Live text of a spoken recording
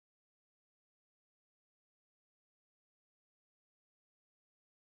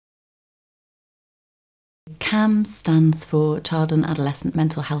CAMHS stands for Child and Adolescent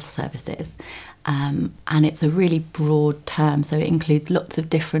Mental Health Services, and it's a really broad term, so it includes lots of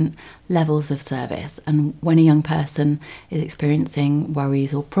different levels of service. And when a young person is experiencing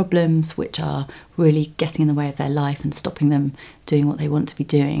worries or problems which are really getting in the way of their life and stopping them doing what they want to be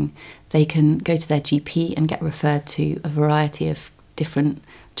doing, they can go to their GP and get referred to a variety of different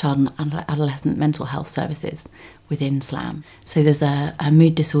child and adolescent mental health services within SLAM. So there's a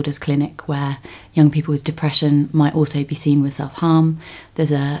mood disorders clinic where young people with depression might also be seen with self-harm.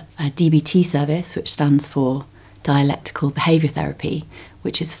 There's a DBT service, which stands for dialectical behaviour therapy,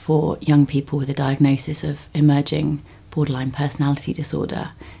 which is for young people with a diagnosis of emerging borderline personality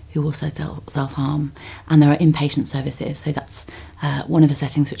disorder who also self-harm. And there are inpatient services, so that's one of the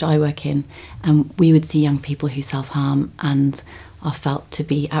settings which I work in, and we would see young people who self-harm and are felt to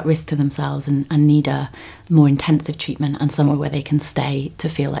be at risk to themselves and need a more intensive treatment and somewhere where they can stay to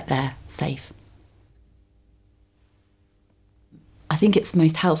feel like they're safe. I think it's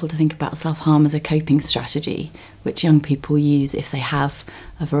most helpful to think about self-harm as a coping strategy, which young people use if they have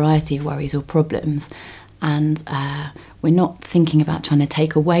a variety of worries or problems. And we're not thinking about trying to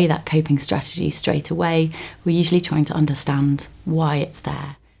take away that coping strategy straight away. We're usually trying to understand why it's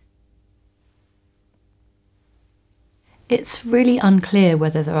there. It's really unclear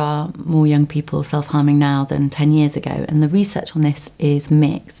whether there are more young people self-harming now than 10 years ago, and the research on this is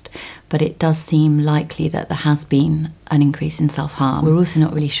mixed, but it does seem likely that there has been an increase in self-harm. We're also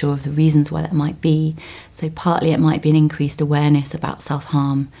not really sure of the reasons why that might be, so partly it might be an increased awareness about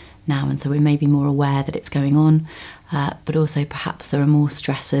self-harm now, and so we may be more aware that it's going on, but also perhaps there are more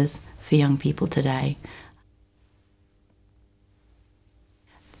stressors for young people today.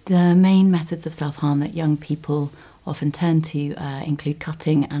 The main methods of self-harm that young people often turn to include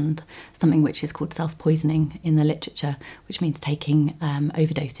cutting and something which is called self-poisoning in the literature, which means taking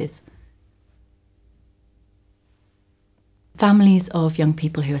overdoses. Families of young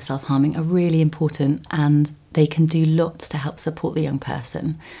people who are self-harming are really important, and they can do lots to help support the young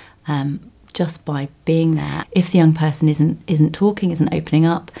person just by being there. If the young person isn't talking, isn't opening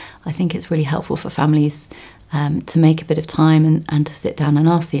up, I think it's really helpful for families to make a bit of time and to sit down and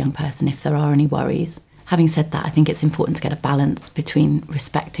ask the young person if there are any worries. Having said that, I think it's important to get a balance between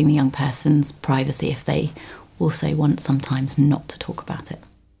respecting the young person's privacy if they also want sometimes not to talk about it.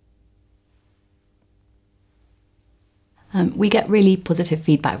 We get really positive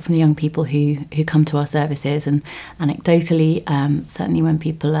feedback from the young people who come to our services, and anecdotally, certainly when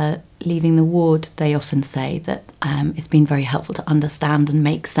people are leaving the ward, they often say that it's been very helpful to understand and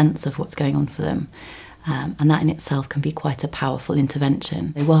make sense of what's going on for them. And that in itself can be quite a powerful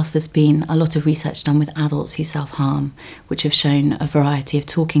intervention. Whilst there's been a lot of research done with adults who self-harm, which have shown a variety of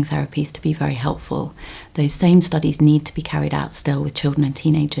talking therapies to be very helpful, those same studies need to be carried out still with children and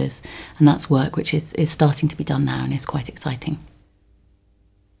teenagers, and that's work which is starting to be done now and is quite exciting.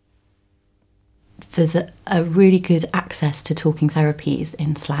 There's a really good access to talking therapies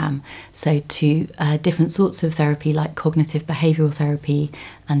in SLAM, so to different sorts of therapy like cognitive behavioural therapy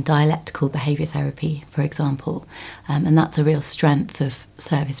and dialectical behaviour therapy, for example, and that's a real strength of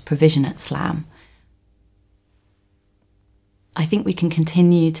service provision at SLAM. I think we can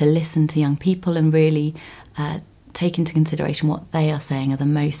continue to listen to young people and really take into consideration what they are saying are the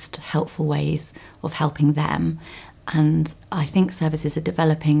most helpful ways of helping them. And I think services are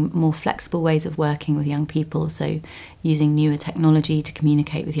developing more flexible ways of working with young people, so using newer technology to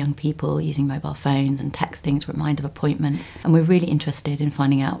communicate with young people, using mobile phones and texting to remind of appointments. And we're really interested in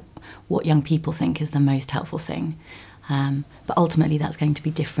finding out what young people think is the most helpful thing. But ultimately that's going to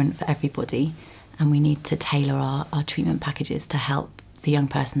be different for everybody, and we need to tailor our treatment packages to help the young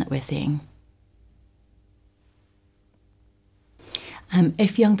person that we're seeing.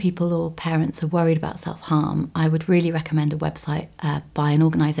 If young people or parents are worried about self-harm, I would really recommend a website by an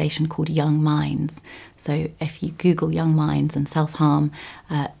organisation called Young Minds. So if you Google Young Minds and self-harm,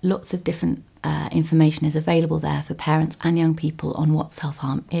 lots of different information is available there for parents and young people on what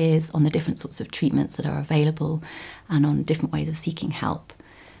self-harm is, on the different sorts of treatments that are available, and on different ways of seeking help.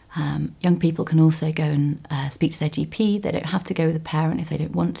 Young people can also go and speak to their GP. They don't have to go with a parent if they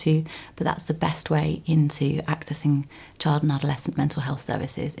don't want to, but that's the best way into accessing child and adolescent mental health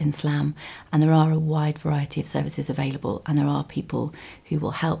services in SLAM. And there are a wide variety of services available, and there are people who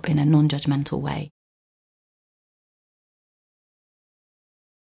will help in a non-judgmental way.